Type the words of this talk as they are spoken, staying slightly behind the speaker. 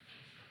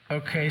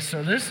Okay,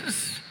 so this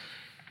is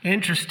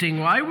interesting.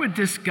 Why would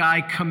this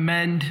guy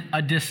commend a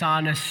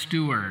dishonest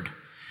steward?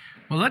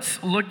 Well,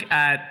 let's look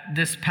at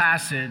this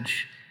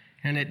passage,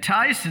 and it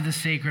ties to the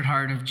Sacred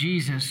Heart of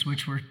Jesus,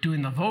 which we're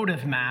doing the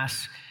votive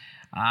Mass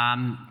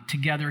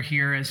together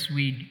here as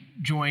we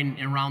join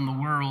around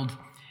the world.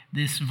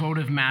 This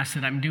votive Mass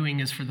that I'm doing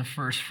is for the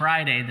first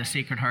Friday, the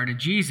Sacred Heart of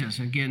Jesus.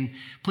 Again,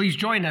 please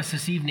join us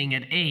this evening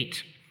at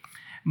 8.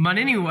 But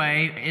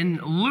anyway, in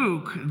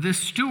Luke, this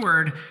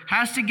steward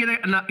has to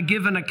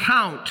give an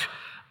account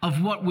of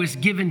what was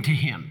given to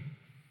him.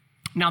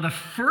 Now, the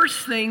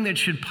first thing that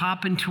should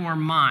pop into our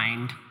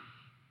mind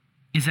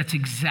is that's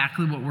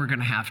exactly what we're going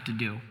to have to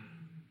do.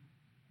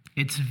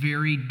 It's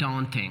very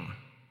daunting.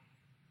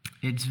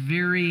 It's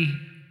very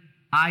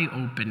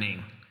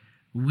eye-opening.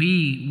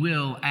 We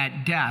will,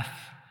 at death,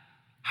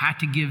 have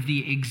to give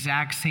the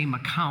exact same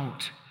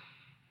account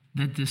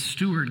that this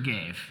steward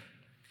gave.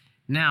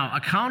 Now,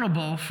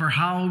 accountable for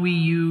how we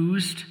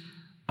used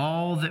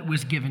all that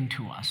was given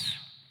to us.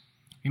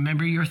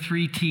 Remember your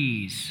 3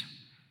 T's: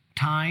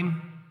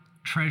 time,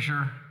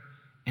 treasure,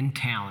 and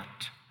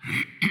talent.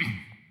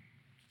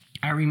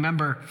 I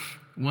remember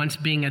once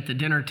being at the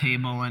dinner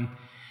table, and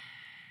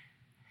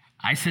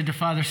I said to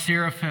Father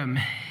Seraphim,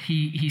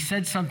 he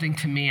said something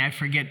to me, I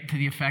forget, to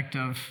the effect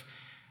of,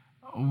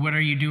 "What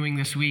are you doing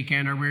this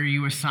weekend?" or "Where are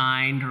you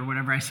assigned?" or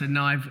whatever. I said,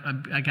 "No,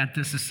 I got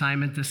this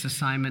assignment, this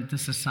assignment,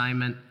 this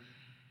assignment."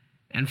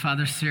 And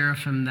Father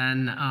Seraphim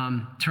then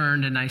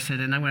turned and I said,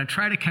 "And I'm going to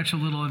try to catch a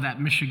little of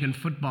that Michigan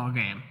football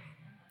game."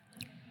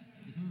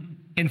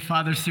 And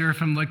Father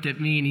Seraphim looked at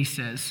me and he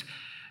says,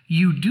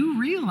 "You do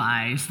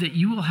realize that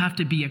you will have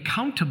to be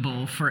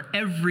accountable for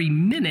every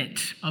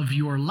minute of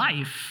your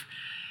life."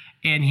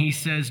 And he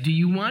says, "Do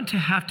you want to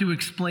have to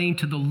explain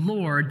to the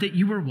Lord that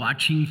you were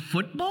watching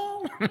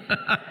football?"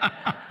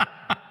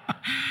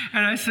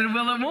 And I said,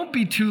 "Well, it won't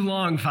be too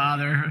long,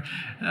 Father.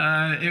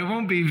 It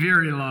won't be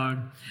very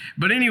long."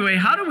 But anyway,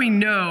 how do we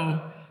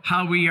know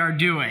how we are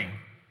doing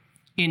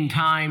in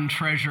time,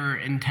 treasure,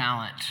 and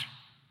talent?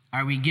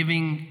 Are we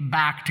giving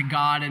back to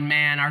God and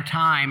man our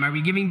time? Are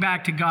we giving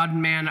back to God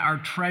and man our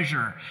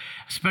treasure,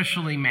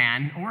 especially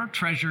man, or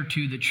treasure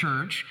to the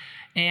church,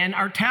 and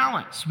our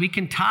talents? We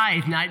can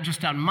tithe not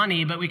just on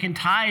money, but we can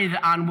tithe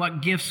on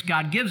what gifts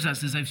God gives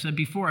us. As I've said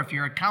before, if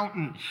you're an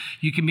accountant,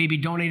 you can maybe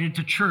donate it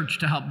to church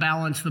to help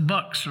balance the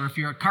books. Or if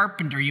you're a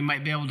carpenter, you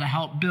might be able to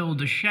help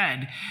build a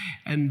shed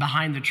and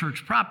behind the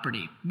church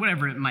property,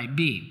 whatever it might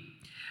be.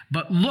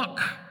 But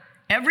look,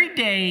 every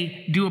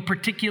day do a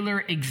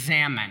particular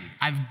examine.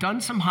 I've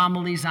done some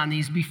homilies on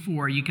these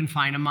before. You can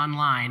find them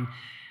online,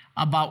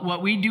 about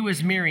what we do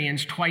as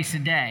Marians twice a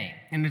day.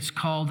 And it's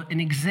called an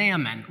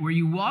examine, where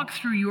you walk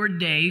through your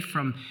day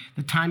from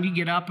the time you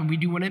get up, and we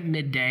do one at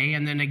midday,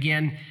 and then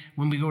again,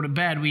 when we go to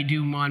bed, we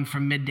do one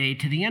from midday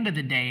to the end of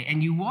the day.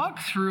 And you walk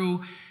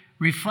through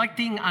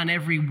reflecting on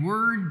every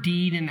word,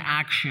 deed, and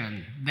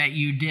action that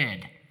you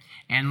did.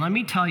 And let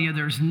me tell you,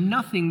 there's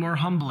nothing more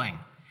humbling.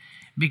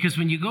 Because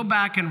when you go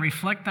back and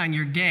reflect on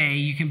your day,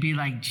 you can be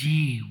like,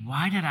 "Gee,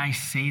 why did I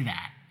say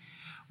that?"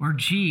 Or,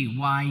 "Gee,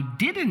 why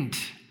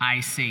didn't I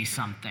say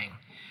something?"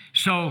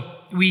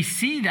 So we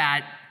see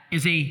that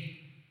as a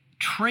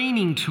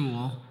training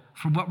tool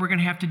for what we're going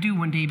to have to do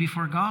one day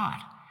before God.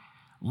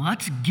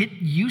 Let's get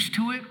used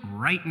to it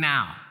right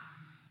now,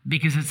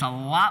 because it's a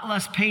lot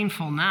less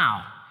painful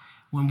now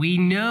when we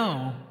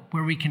know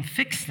where we can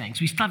fix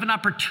things. We still have an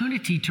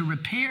opportunity to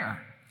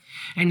repair.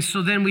 And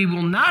so then we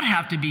will not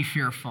have to be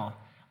fearful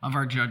of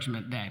our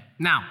judgment day.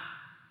 Now,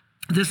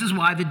 this is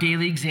why the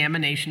daily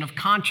examination of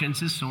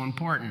conscience is so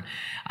important.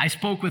 I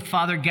spoke with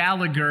Father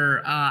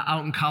Gallagher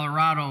out in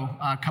Colorado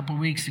a couple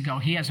weeks ago.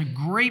 He has a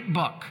great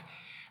book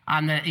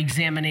on the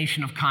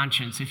examination of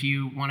conscience, if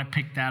you want to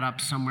pick that up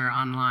somewhere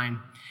online.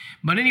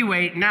 But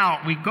anyway, now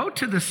we go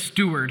to the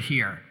steward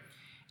here,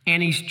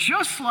 and he's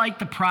just like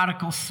the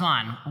prodigal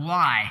son.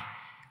 Why?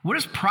 What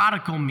does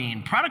prodigal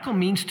mean? Prodigal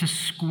means to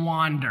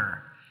squander.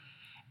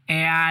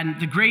 And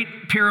the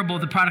great parable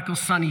of the prodigal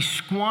son, he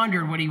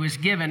squandered what he was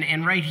given.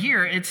 And right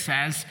here it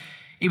says,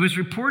 it was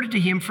reported to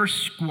him for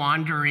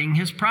squandering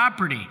his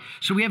property.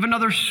 So we have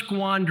another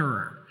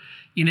squanderer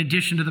in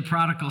addition to the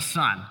prodigal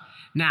son.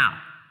 Now,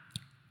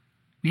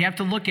 we have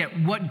to look at,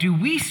 what do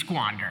we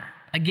squander?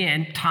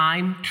 Again,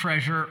 time,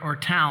 treasure, or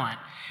talent.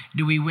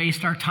 Do we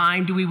waste our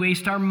time? Do we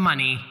waste our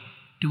money?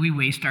 Do we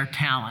waste our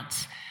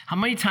talents? How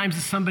many times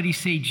does somebody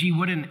say, "Gee,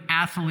 what an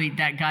athlete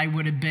that guy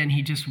would have been.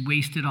 He just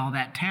wasted all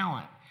that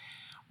talent"?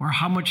 Or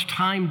how much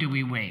time do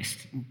we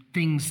waste?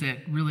 Things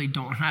that really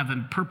don't have a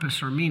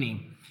purpose or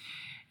meaning.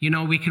 You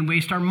know, we can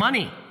waste our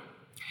money.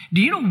 Do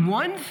you know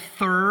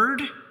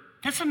 1/3?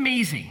 That's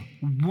amazing.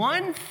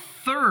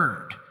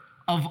 1/3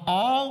 of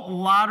all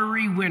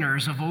lottery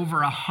winners of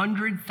over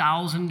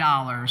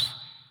 $100,000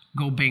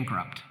 go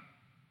bankrupt.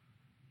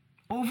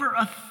 Over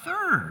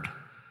 1/3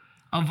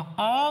 of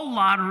all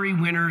lottery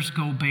winners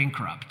go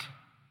bankrupt.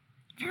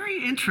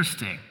 Very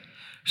interesting.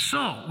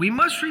 So we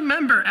must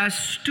remember, as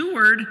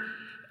stewards,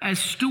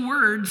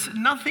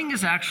 nothing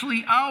is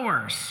actually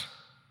ours.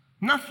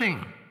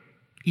 Nothing.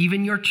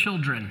 even your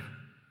children.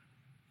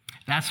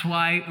 That's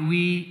why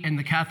we in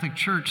the Catholic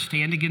Church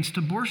stand against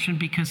abortion,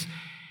 because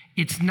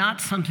it's not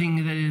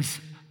something that is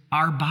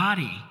our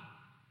body.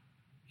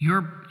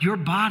 Your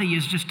body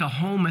is just a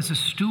home as a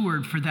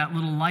steward for that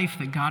little life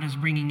that God is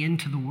bringing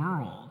into the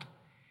world.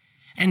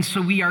 And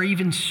so we are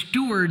even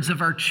stewards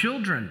of our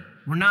children.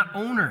 We're not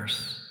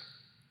owners.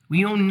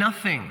 We own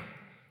nothing.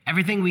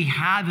 Everything we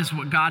have is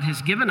what God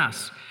has given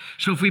us.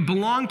 So if we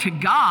belong to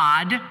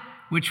God,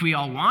 which we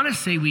all want to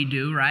say we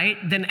do, right?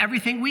 Then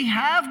everything we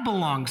have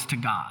belongs to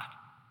God,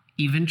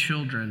 even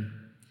children.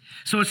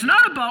 So it's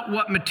not about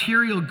what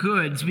material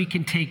goods we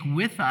can take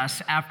with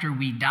us after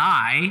we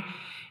die.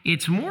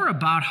 It's more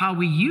about how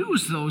we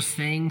use those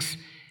things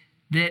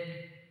that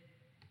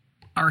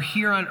are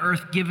here on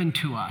earth given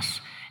to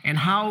us, and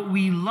how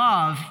we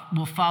love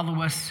will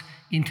follow us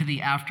into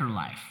the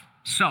afterlife.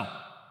 So,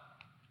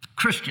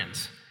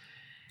 Christians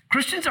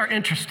are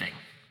interesting.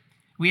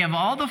 We have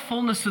all the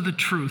fullness of the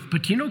truth,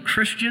 but do you know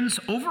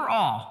Christians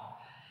overall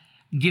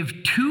give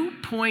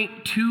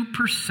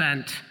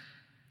 2.2%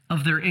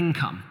 of their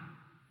income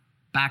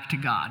back to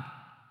God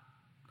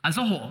as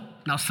a whole.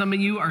 Now, some of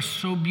you are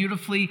so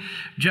beautifully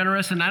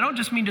generous, and I don't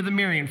just mean to the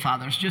Marian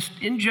fathers, just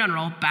in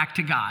general, back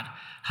to God.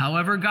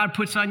 However God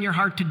puts on your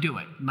heart to do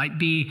it. Might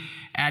be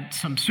at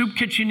some soup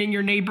kitchen in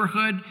your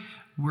neighborhood,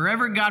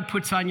 wherever God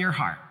puts on your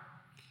heart.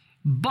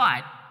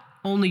 But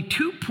only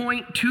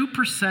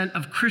 2.2%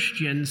 of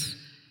Christians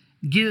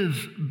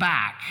give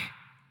back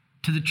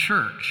to the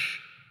church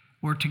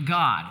or to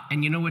God.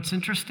 And you know what's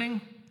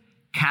interesting?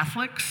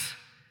 Catholics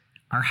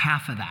are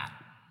half of that.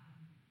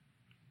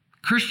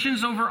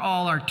 Christians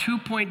overall are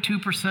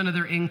 2.2% of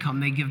their income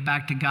they give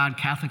back to God.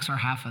 Catholics are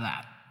half of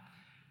that.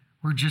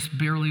 We're just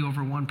barely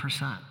over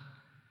 1%.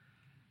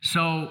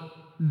 So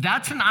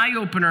that's an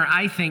eye-opener,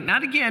 I think.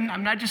 Not again,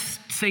 I'm not just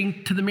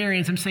saying to the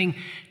Marians, I'm saying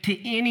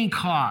to any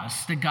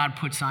cause that God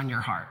puts on your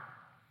heart.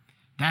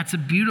 That's a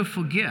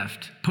beautiful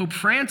gift. Pope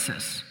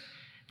Francis.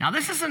 Now,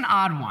 this is an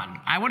odd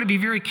one. I want to be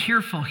very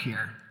careful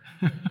here.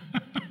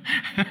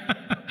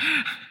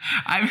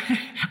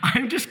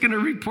 I'm just going to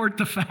report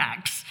the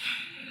facts.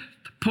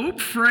 Pope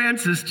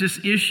Francis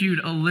just issued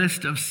a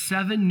list of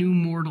 7 new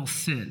mortal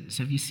sins.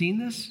 Have you seen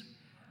this?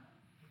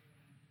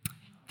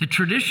 The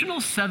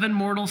traditional 7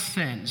 mortal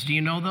sins, do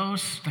you know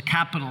those? The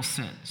capital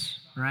sins,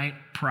 right?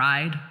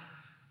 Pride,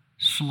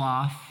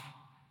 sloth,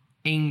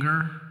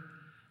 anger,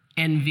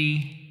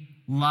 envy,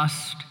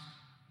 lust,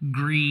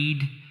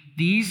 greed.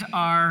 These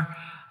are,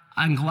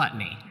 and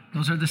gluttony.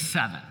 Those are the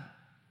 7.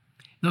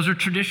 Those are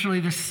traditionally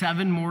the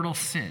 7 mortal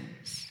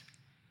sins.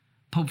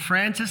 Pope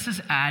Francis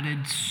has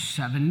added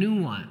 7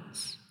 new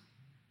ones.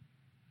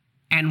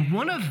 And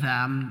one of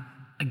them,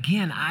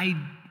 again, I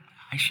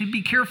should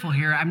be careful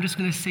here. I'm just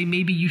going to say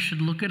maybe you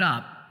should look it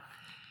up.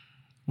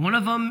 One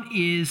of them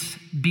is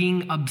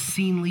being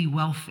obscenely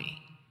wealthy.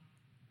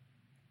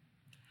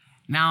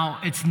 Now,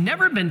 it's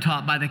never been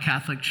taught by the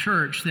Catholic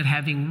Church that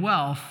having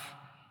wealth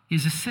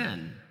is a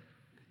sin.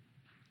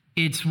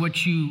 It's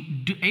what you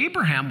do.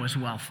 Abraham was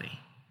wealthy,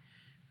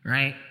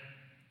 right?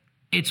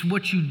 It's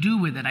what you do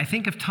with it. I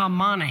think of Tom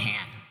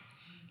Monahan.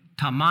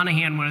 Tom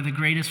Monahan, one of the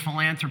greatest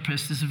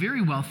philanthropists, is a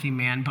very wealthy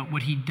man, but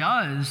what he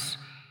does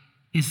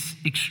is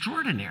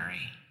extraordinary.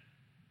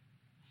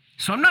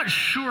 So I'm not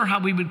sure how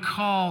we would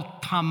call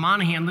Tom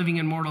Monahan living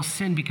in mortal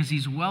sin because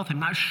he's wealthy. I'm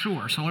not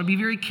sure. So I want to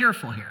be very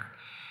careful here.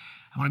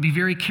 I want to be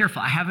very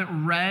careful. I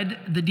haven't read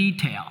the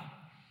detail,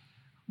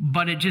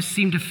 but it just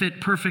seemed to fit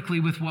perfectly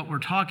with what we're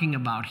talking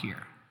about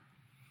here.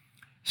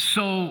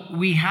 So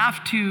we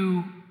have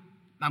to,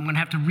 I'm going to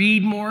have to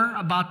read more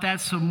about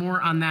that, so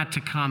more on that to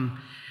come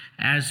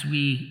as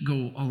we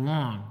go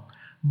along.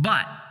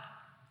 But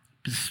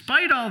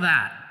despite all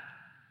that,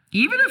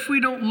 even if we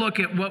don't look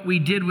at what we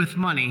did with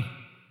money,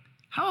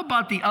 how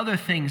about the other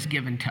things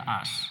given to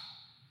us?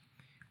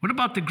 What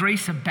about the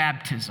grace of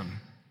baptism?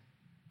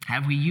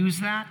 Have we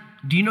used that?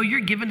 Do you know you're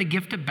given the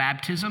gift of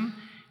baptism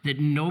that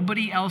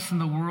nobody else in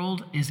the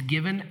world is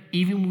given,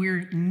 even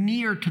we're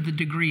near to the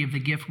degree of the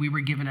gift we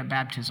were given at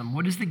baptism?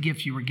 What is the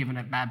gift you were given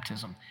at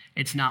baptism?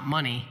 It's not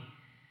money.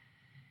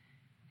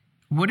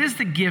 What is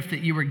the gift that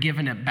you were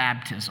given at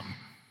baptism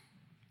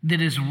that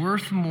is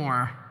worth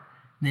more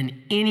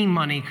than any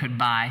money could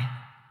buy,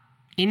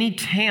 any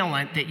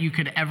talent that you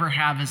could ever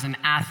have as an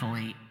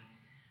athlete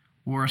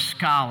or a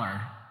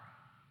scholar?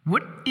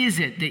 What is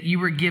it that you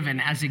were given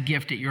as a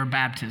gift at your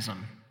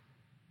baptism?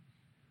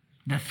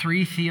 The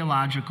 3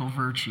 theological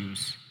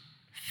virtues: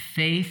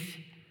 faith,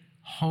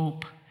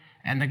 hope,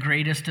 and the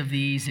greatest of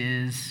these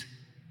is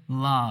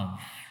love,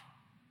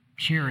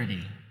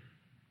 charity.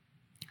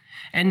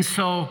 And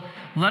so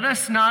let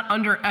us not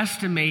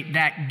underestimate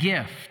that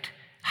gift.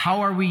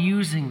 How are we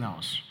using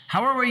those?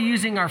 How are we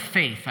using our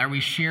faith? Are we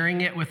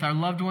sharing it with our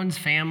loved ones,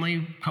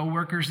 family,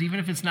 coworkers, even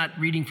if it's not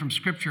reading from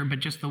Scripture, but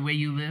just the way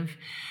you live?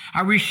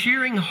 Are we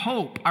sharing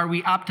hope? Are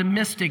we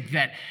optimistic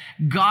that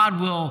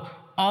God will,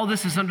 all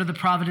this is under the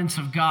providence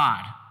of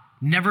God?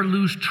 Never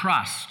lose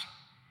trust.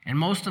 And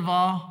most of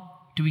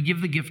all, do we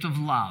give the gift of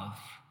love?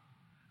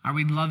 Are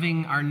we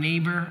loving our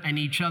neighbor and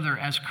each other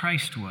as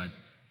Christ would?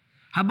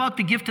 How about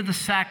the gift of the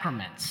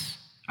sacraments?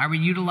 Are we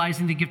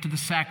utilizing the gift of the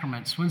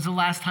sacraments? When's the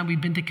last time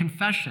we've been to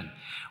confession?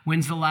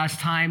 When's the last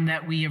time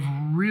that we have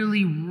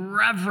really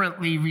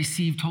reverently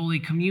received Holy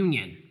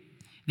Communion?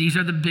 These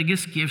are the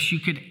biggest gifts you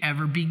could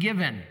ever be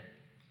given.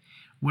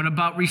 What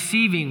about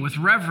receiving with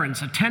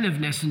reverence,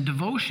 attentiveness, and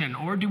devotion?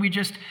 Or do we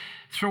just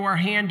throw our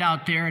hand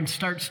out there and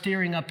start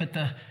staring up at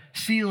the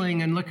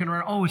ceiling and looking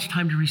around, oh, it's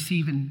time to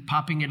receive, and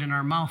popping it in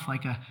our mouth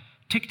like a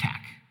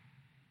tic-tac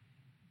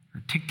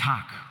or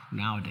tic-toc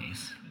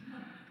nowadays?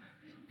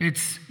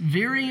 It's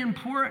very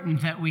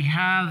important that we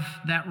have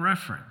that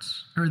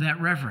reference or that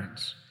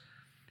reverence.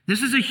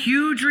 This is a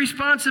huge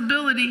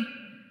responsibility.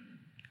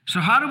 So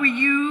how do we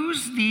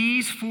use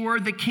these for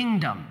the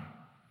kingdom?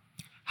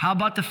 How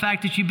about the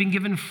fact that you've been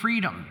given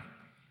freedom?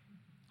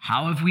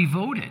 How have we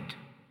voted?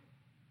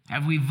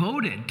 Have we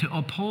voted to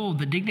uphold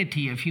the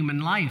dignity of human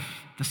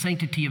life, the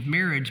sanctity of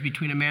marriage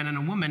between a man and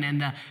a woman,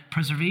 and the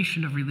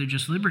preservation of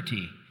religious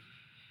liberty?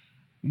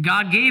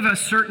 God gave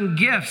us certain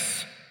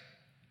gifts,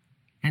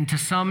 and to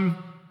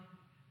some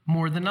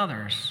more than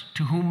others.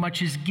 To whom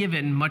much is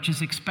given, much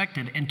is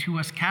expected. And to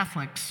us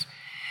Catholics,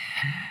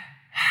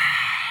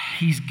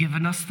 he's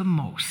given us the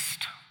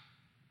most.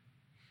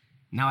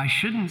 Now, I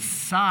shouldn't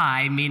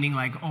sigh, meaning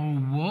like, oh,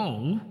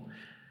 whoa.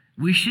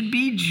 We should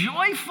be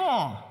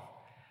joyful.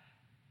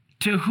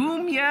 To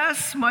whom,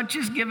 yes, much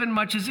is given,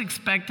 much is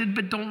expected,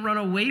 but don't run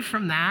away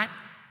from that.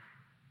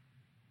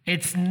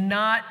 It's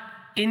not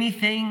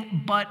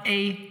anything but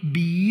a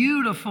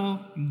beautiful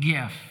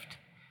gift.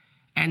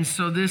 And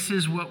so this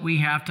is what we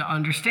have to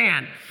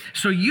understand.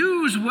 So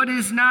use what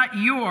is not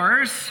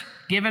yours,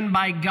 given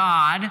by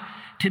God,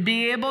 to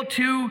be able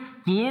to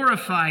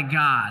glorify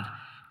God.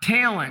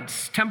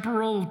 Talents,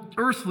 temporal,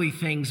 earthly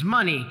things,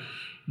 money.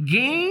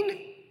 Gain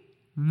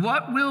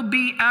what will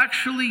be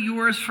actually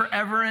yours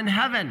forever in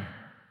heaven.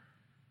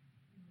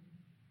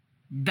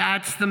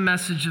 That's the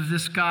message of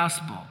this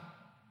gospel.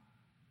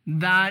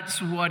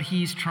 That's what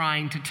he's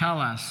trying to tell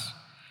us.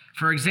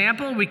 For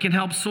example, we can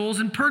help souls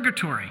in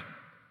purgatory.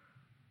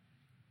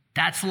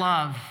 That's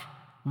love.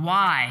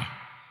 Why?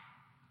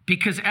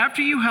 Because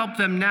after you help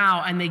them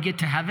now and they get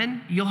to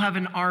heaven, you'll have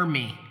an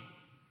army.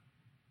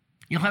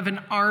 You'll have an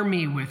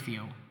army with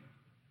you.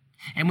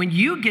 And when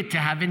you get to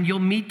heaven, you'll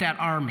meet that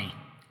army.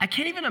 I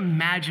can't even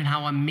imagine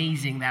how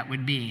amazing that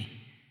would be.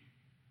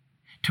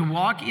 To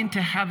walk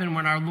into heaven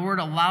when our Lord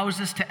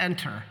allows us to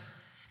enter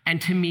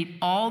and to meet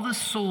all the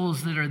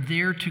souls that are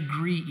there to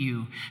greet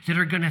you, that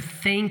are going to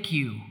thank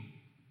you.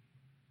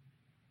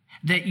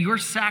 That your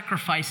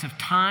sacrifice of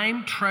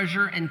time,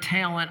 treasure, and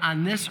talent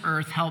on this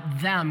earth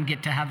helped them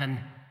get to heaven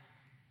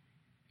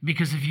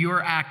because of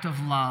your act of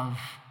love,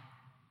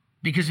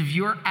 because of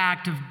your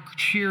act of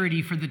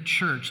charity for the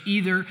church,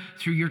 either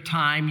through your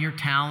time, your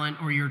talent,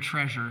 or your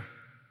treasure.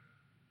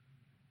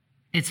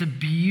 It's a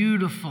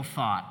beautiful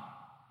thought.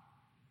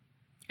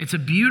 It's a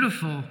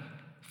beautiful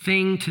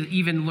thing to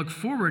even look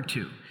forward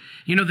to.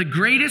 You know, the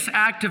greatest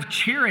act of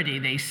charity,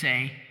 they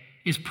say,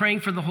 is praying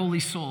for the holy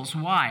souls.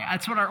 Why?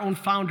 That's what our own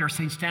founder,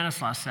 St.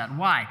 Stanislaus, said.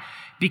 Why?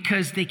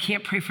 Because they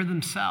can't pray for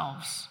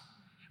themselves.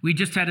 We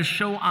just had a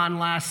show on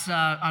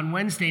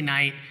Wednesday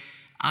night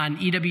on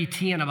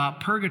EWTN about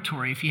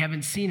purgatory. If you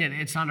haven't seen it,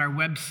 it's on our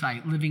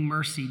website,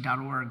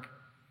 livingmercy.org.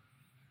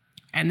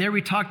 And there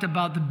we talked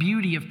about the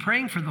beauty of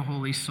praying for the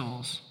holy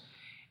souls.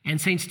 And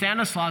St.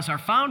 Stanislaus, our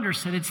founder,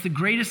 said it's the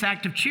greatest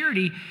act of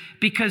charity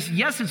because,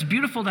 yes, it's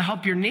beautiful to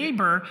help your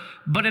neighbor,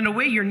 but in a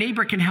way your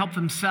neighbor can help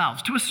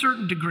themselves to a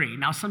certain degree.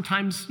 Now,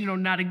 sometimes,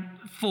 not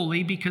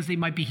fully because they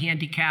might be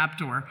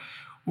handicapped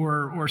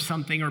or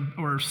something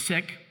or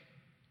sick.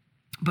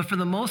 But for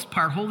the most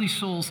part, holy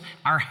souls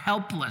are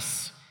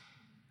helpless.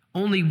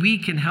 Only we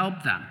can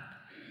help them.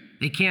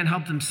 They can't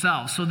help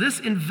themselves. So this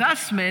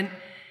investment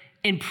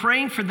in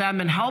praying for them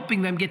and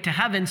helping them get to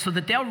heaven so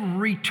that they'll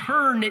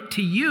return it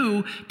to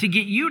you to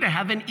get you to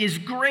heaven is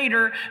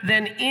greater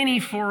than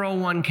any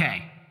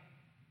 401k.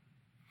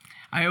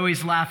 I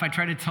always laugh. I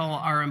try to tell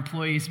our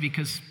employees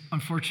because,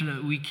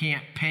 unfortunately, we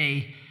can't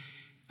pay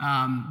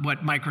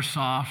what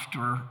Microsoft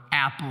or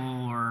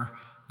Apple or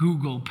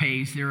Google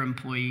pays their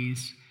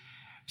employees.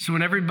 So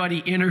when everybody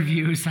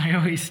interviews, I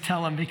always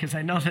tell them, because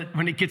I know that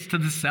when it gets to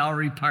the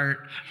salary part,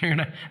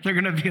 they're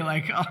gonna be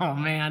like, oh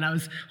man, I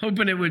was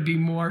hoping it would be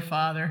more,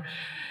 Father.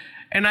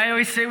 And I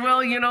always say,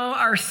 well,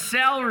 our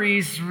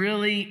salaries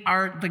really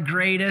aren't the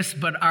greatest,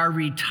 but our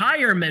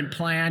retirement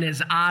plan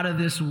is out of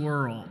this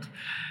world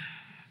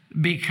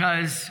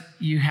because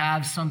you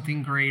have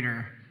something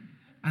greater,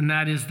 and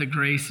that is the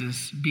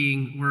graces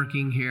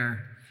working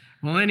here.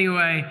 Well,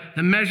 anyway,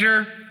 the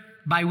measure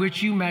by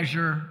which you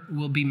measure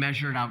will be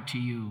measured out to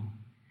you.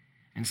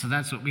 And so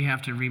that's what we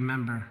have to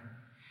remember.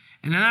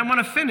 And then I want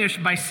to finish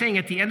by saying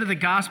at the end of the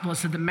gospel, it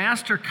said the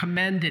master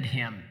commended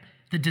him,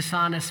 the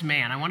dishonest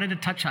man. I wanted to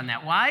touch on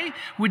that. Why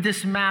would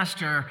this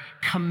master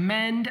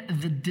commend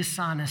the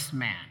dishonest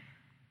man?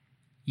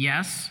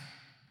 Yes,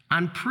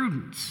 on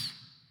prudence,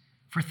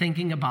 for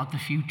thinking about the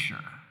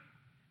future.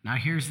 Now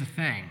here's the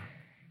thing.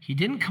 He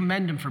didn't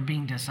commend him for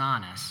being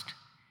dishonest.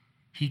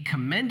 He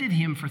commended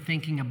him for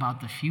thinking about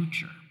the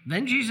future.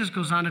 Then Jesus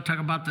goes on to talk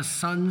about the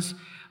sons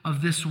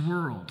of this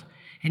world.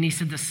 And he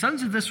said, the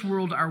sons of this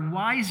world are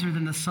wiser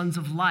than the sons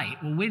of light.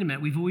 Well, wait a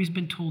minute. We've always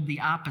been told the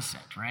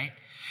opposite, right?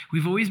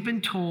 We've always been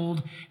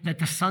told that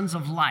the sons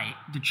of light,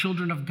 the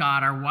children of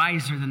God, are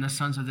wiser than the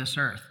sons of this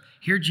earth.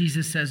 Here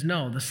Jesus says,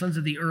 no, the sons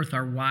of the earth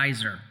are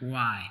wiser.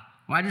 Why?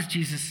 Why does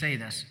Jesus say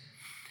this?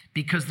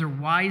 Because they're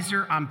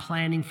wiser on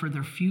planning for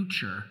their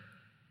future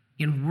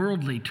in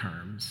worldly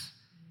terms,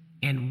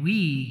 and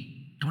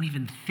we don't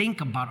even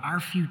think about our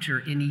future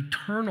in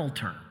eternal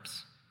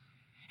terms.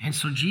 And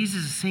so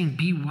Jesus is saying,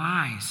 be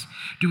wise.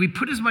 Do we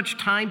put as much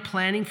time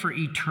planning for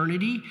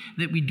eternity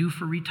that we do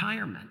for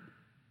retirement?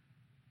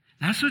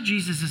 That's what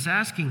Jesus is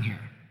asking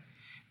here.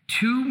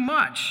 Too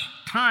much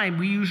time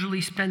we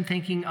usually spend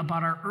thinking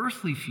about our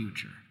earthly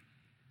future,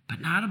 but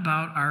not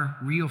about our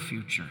real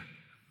future.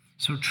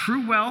 So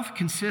true wealth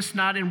consists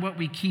not in what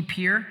we keep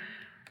here,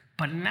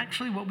 but in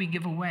actually what we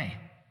give away.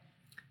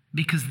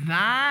 Because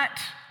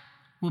that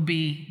will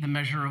be the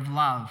measure of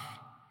love.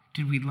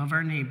 Did we love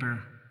our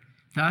neighbor?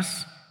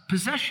 Thus,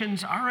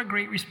 possessions are a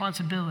great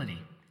responsibility.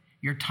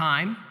 Your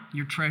time,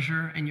 your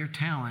treasure, and your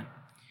talent.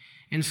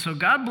 And so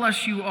God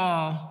bless you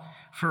all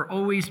for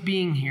always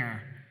being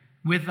here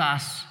with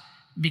us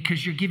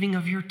because you're giving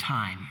of your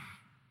time.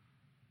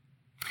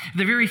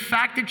 The very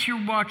fact that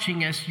you're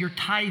watching us, you're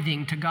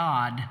tithing to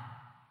God.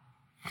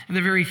 And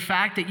the very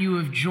fact that you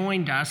have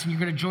joined us, and you're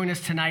going to join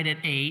us tonight at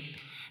 8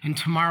 and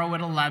tomorrow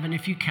at 11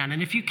 if you can.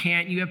 And if you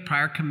can't, you have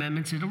prior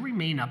commitments. It'll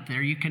remain up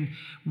there. You can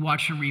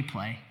watch a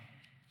replay.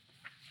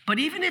 But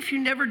even if you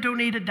never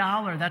donate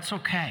 $1, that's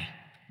okay.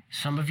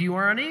 Some of you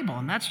are unable,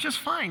 and that's just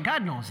fine.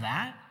 God knows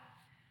that.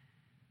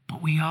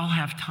 But we all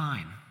have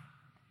time.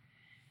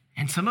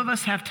 And some of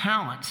us have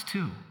talents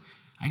too.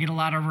 I get a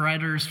lot of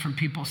writers from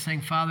people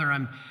saying, Father,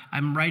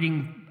 I'm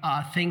writing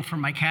a thing for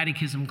my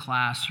catechism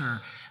class,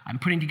 or I'm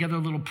putting together a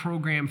little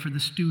program for the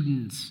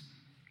students.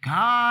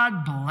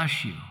 God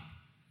bless you,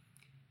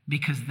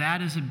 because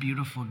that is a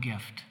beautiful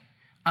gift.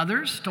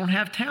 Others don't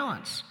have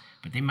talents,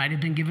 but they might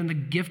have been given the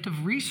gift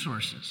of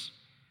resources,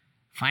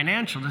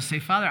 financial, to say,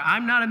 Father,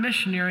 I'm not a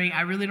missionary. I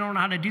really don't know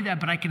how to do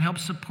that, but I can help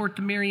support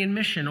the Marian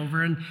mission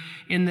over in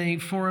the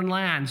foreign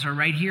lands or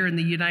right here in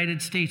the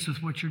United States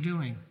with what you're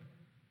doing.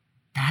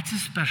 That's a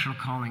special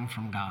calling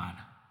from God.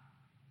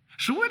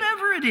 So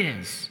whatever it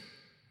is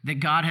that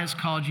God has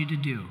called you to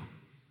do,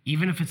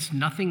 even if it's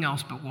nothing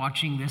else but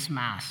watching this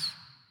Mass,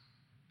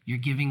 you're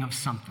giving of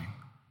something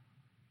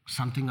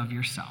of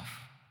yourself.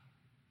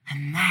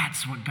 And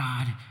that's what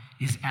God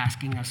is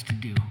asking us to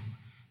do.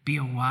 Be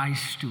a wise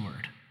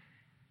steward.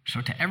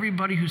 So to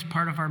everybody who's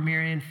part of our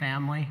Marian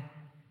family,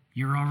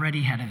 you're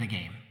already ahead of the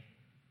game.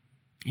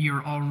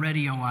 You're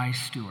already a wise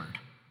steward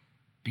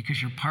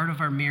because you're part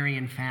of our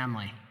Marian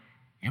family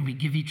and we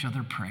give each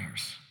other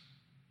prayers.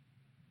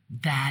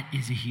 That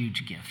is a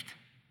huge gift.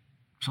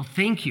 So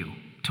thank you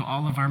to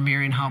all of our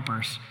Marian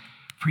helpers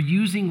for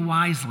using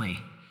wisely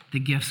the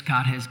gifts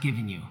God has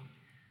given you,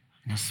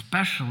 and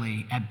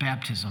especially at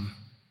baptism,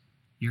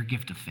 your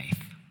gift of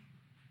faith.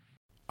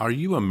 Are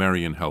you a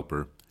Marian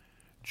helper?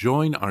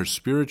 Join our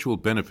Spiritual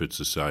Benefit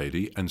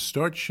Society and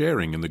start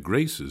sharing in the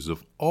graces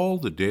of all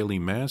the daily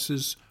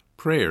masses,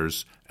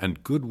 prayers,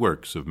 and good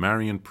works of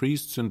Marian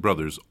priests and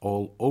brothers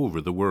all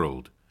over the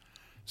world.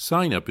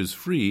 Sign up is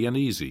free and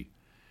easy.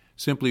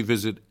 Simply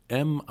visit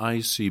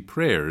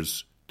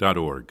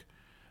micprayers.org.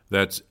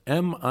 That's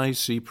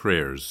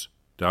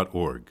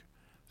micprayers.org.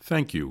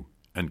 Thank you,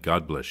 and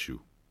God bless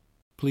you.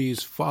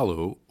 Please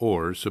follow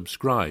or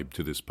subscribe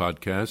to this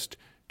podcast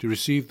to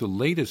receive the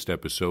latest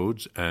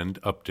episodes and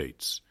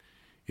updates.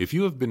 If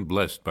you have been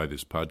blessed by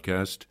this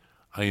podcast,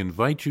 I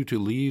invite you to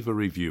leave a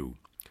review.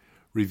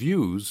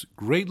 Reviews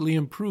greatly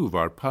improve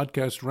our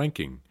podcast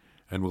ranking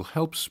and will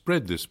help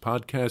spread this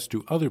podcast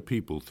to other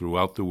people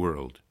throughout the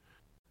world.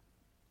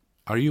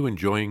 Are you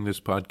enjoying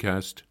this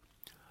podcast?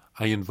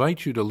 I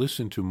invite you to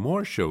listen to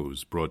more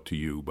shows brought to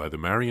you by the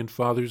Marian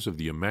Fathers of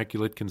the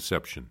Immaculate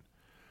Conception.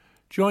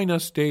 Join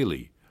us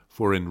daily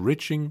for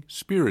enriching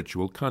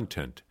spiritual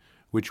content,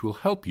 which will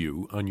help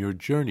you on your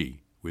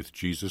journey with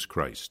Jesus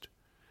Christ.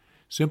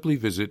 Simply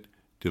visit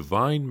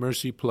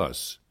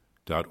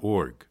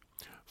DivineMercyPlus.org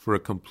for a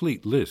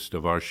complete list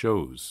of our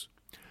shows.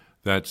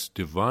 That's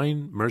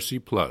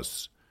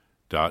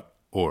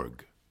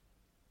DivineMercyPlus.org.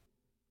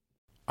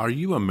 Are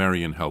you a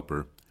Marian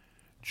helper?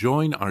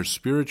 Join our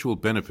Spiritual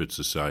Benefit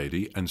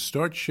Society and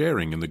start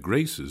sharing in the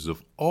graces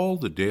of all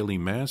the daily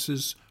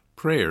masses,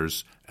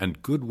 prayers,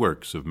 and good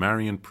works of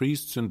Marian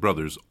priests and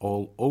brothers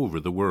all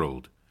over the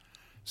world.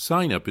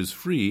 Sign up is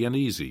free and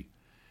easy.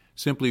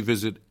 Simply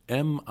visit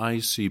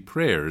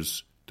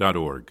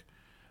micprayers.org.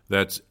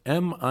 That's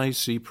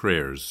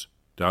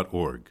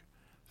micprayers.org.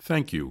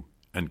 Thank you,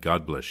 and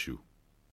God bless you.